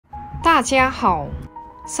大家好，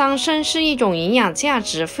桑葚是一种营养价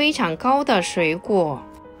值非常高的水果，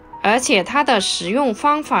而且它的食用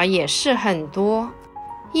方法也是很多。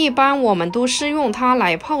一般我们都是用它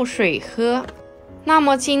来泡水喝。那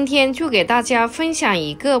么今天就给大家分享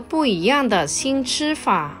一个不一样的新吃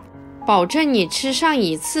法，保证你吃上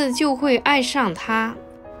一次就会爱上它，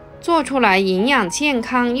做出来营养健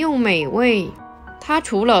康又美味。它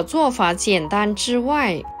除了做法简单之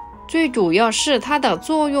外，最主要是它的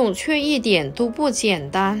作用却一点都不简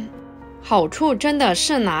单，好处真的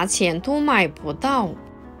是拿钱都买不到，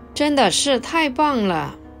真的是太棒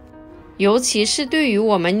了。尤其是对于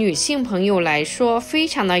我们女性朋友来说非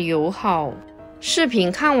常的友好。视频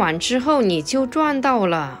看完之后你就赚到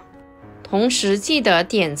了，同时记得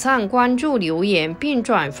点赞、关注、留言并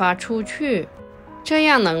转发出去，这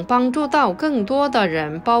样能帮助到更多的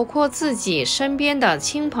人，包括自己身边的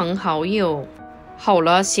亲朋好友。好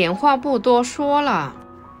了，闲话不多说了，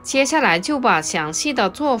接下来就把详细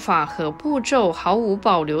的做法和步骤毫无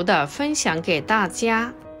保留地分享给大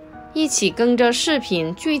家，一起跟着视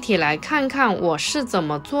频具体来看看我是怎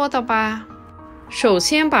么做的吧。首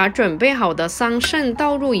先把准备好的桑葚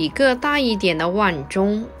倒入一个大一点的碗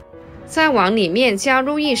中，再往里面加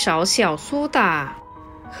入1勺小苏打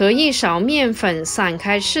和1勺面粉，散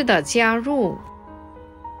开式的加入，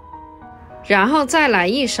然后再来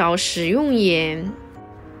1勺食用盐，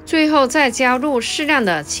最后再加入适量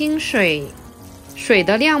的清水，水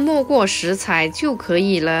的量没过食材就可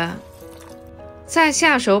以了。再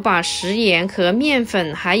下手把食盐和面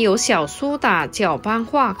粉还有小苏打搅拌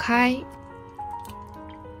化开，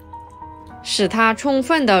使它充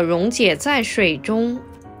分的溶解在水中。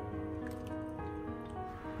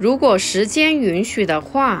如果时间允许的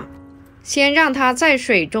话，先让它在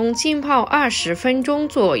水中浸泡20分钟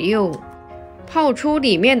左右，泡出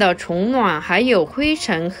里面的虫卵还有灰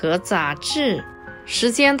尘和杂质。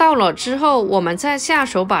时间到了之后，我们再下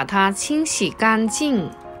手把它清洗干净。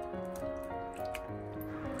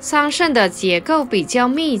桑葚的结构比较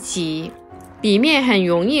密集，里面很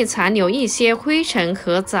容易残留一些灰尘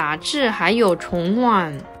和杂质还有虫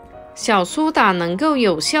卵，小苏打能够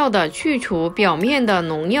有效地去除表面的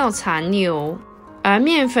农药残留，而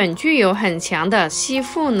面粉具有很强的吸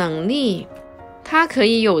附能力，它可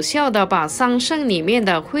以有效地把桑葚里面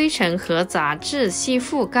的灰尘和杂质吸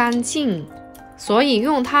附干净，所以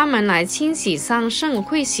用它们来清洗桑葚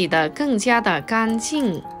会洗得更加的干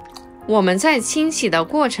净。我们在清洗的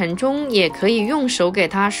过程中也可以用手给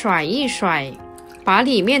它甩一甩，把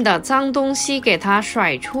里面的脏东西给它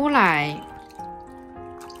甩出来，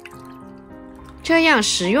这样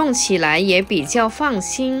食用起来也比较放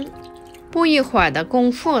心。不一会儿的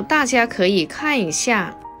功夫，大家可以看一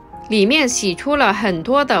下，里面洗出了很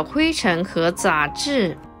多的灰尘和杂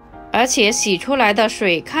质，而且洗出来的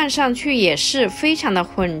水看上去也是非常的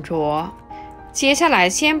浑浊。接下来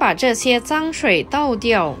先把这些脏水倒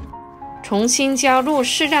掉，重新加入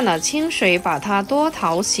适量的清水，把它多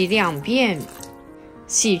淘洗2遍，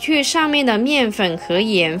洗去上面的面粉和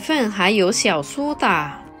盐分还有小苏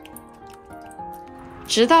打，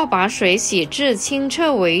直到把水洗至清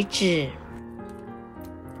澈为止。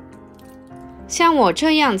像我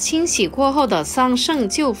这样清洗过后的桑葚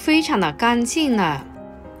就非常的干净了，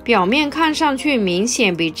表面看上去明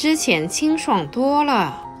显比之前清爽多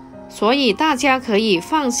了，所以大家可以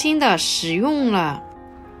放心的食用了。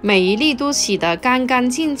每一粒都洗得干干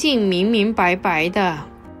净净、明明白白的，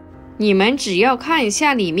你们只要看一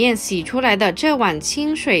下里面洗出来的这碗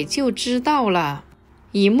清水就知道了，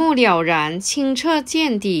一目了然，清澈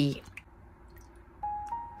见底。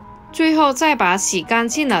最后再把洗干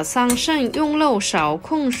净的桑葚用漏勺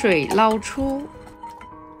控水捞出，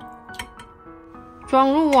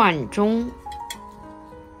装入碗中。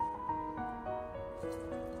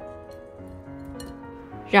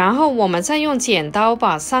然后我们再用剪刀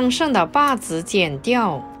把桑葚的把子剪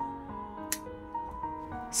掉。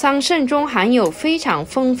桑葚中含有非常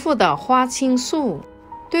丰富的花青素，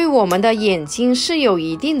对我们的眼睛是有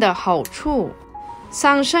一定的好处。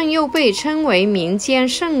桑葚又被称为民间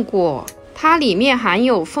圣果，它里面含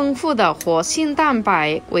有丰富的活性蛋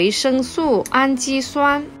白、维生素、氨基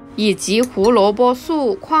酸以及胡萝卜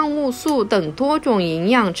素、矿物素等多种营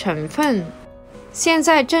养成分。现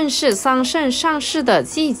在正是桑葚上市的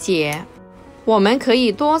季节，我们可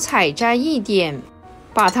以多采摘一点，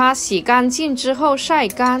把它洗干净之后晒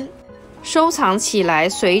干，收藏起来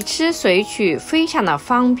随吃随取，非常的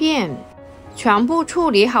方便。全部处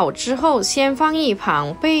理好之后先放一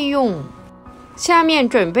旁备用。下面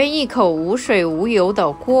准备一口无水无油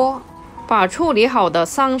的锅，把处理好的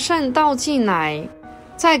桑葚倒进来，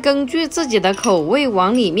再根据自己的口味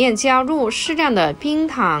往里面加入适量的冰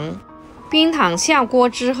糖冰糖下锅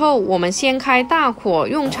之后，我们先开大火，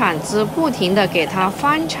用铲子不停地给它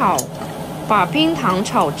翻炒，把冰糖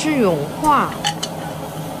炒至融化。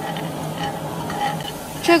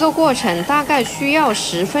这个过程大概需要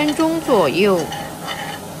10分钟左右。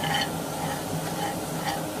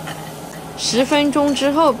10分钟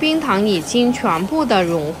之后，冰糖已经全部的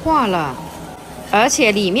融化了，而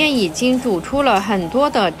且里面已经煮出了很多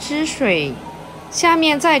的汁水。下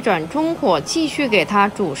面再转中火，继续给它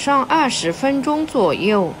煮上20分钟左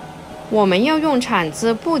右。我们要用铲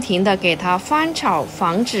子不停地给它翻炒，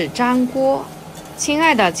防止粘锅。亲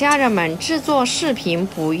爱的家人们，制作视频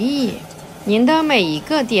不易，您的每一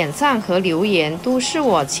个点赞和留言都是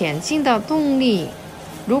我前进的动力。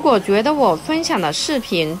如果觉得我分享的视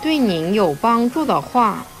频对您有帮助的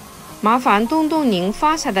话，麻烦动动您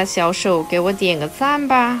发财的小手，给我点个赞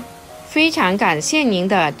吧，非常感谢您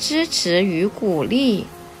的支持与鼓励。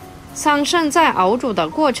桑葚在熬煮的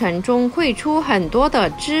过程中会出很多的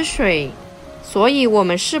汁水，所以我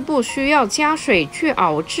们是不需要加水去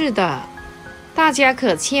熬制的，大家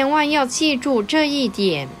可千万要记住这一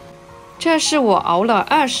点。这是我熬了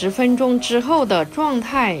20分钟之后的状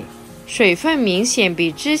态，水分明显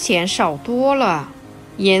比之前少多了，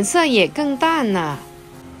颜色也更淡了。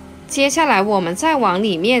接下来我们再往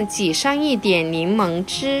里面挤上一点柠檬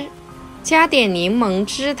汁，加点柠檬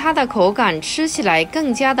汁，它的口感吃起来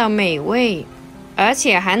更加的美味，而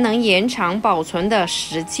且还能延长保存的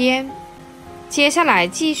时间。接下来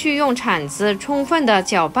继续用铲子充分的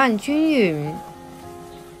搅拌均匀，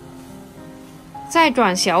再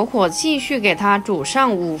转小火继续给它煮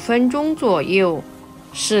上5分钟左右，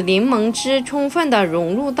使柠檬汁充分的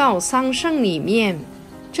融入到桑葚里面，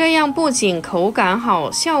这样不仅口感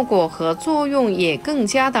好，效果和作用也更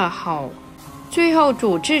加的好。最后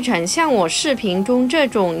煮制成像我视频中这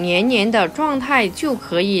种黏黏的状态就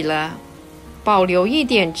可以了，保留一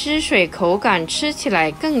点汁水，口感吃起来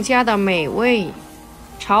更加的美味。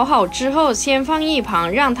炒好之后先放一旁，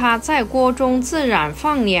让它在锅中自然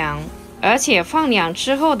放凉，而且放凉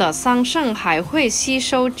之后的桑葚还会吸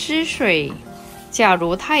收汁水，假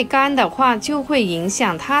如太干的话就会影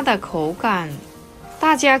响它的口感。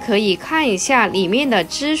大家可以看一下里面的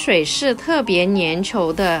汁水是特别粘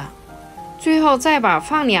稠的。最后再把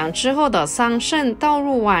放凉之后的桑葚倒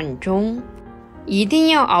入碗中，一定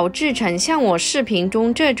要熬制成像我视频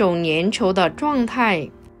中这种粘稠的状态，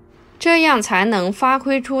这样才能发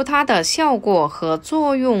挥出它的效果和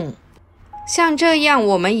作用。像这样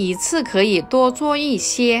我们一次可以多做一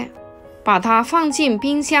些，把它放进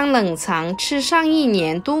冰箱冷藏，吃上1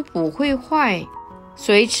年都不会坏，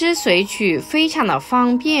随吃随取，非常的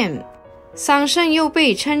方便。桑葚又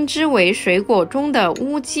被称之为水果中的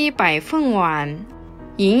乌鸡白凤丸，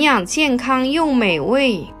营养健康又美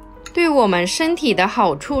味，对我们身体的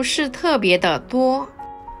好处是特别的多。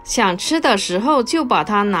想吃的时候就把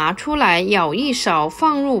它拿出来，舀一勺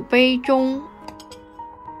放入杯中，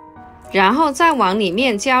然后再往里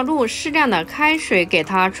面加入适量的开水给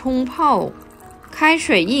它冲泡。开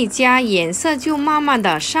水一加，颜色就慢慢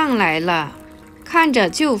的上来了，看着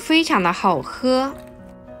就非常的好喝。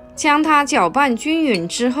将它搅拌均匀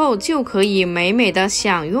之后，就可以美美的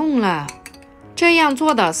享用了。这样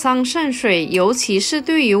做的桑葚水，尤其是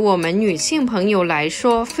对于我们女性朋友来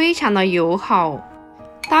说，非常的友好。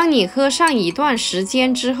当你喝上一段时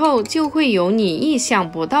间之后，就会有你意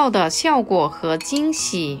想不到的效果和惊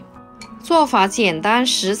喜。做法简单，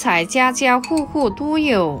食材家家户户都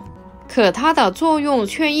有，可它的作用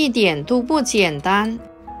却一点都不简单，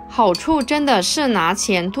好处真的是拿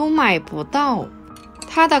钱都买不到。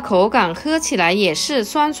它的口感喝起来也是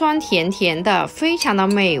酸酸甜甜的，非常的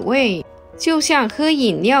美味，就像喝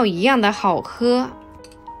饮料一样的好喝。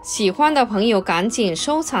喜欢的朋友赶紧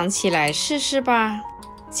收藏起来试试吧，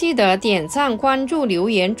记得点赞、关注、留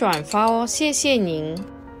言、转发哦，谢谢您。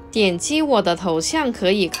点击我的头像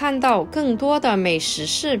可以看到更多的美食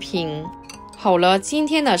视频。好了，今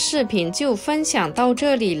天的视频就分享到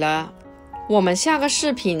这里了，我们下个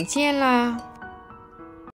视频见啦。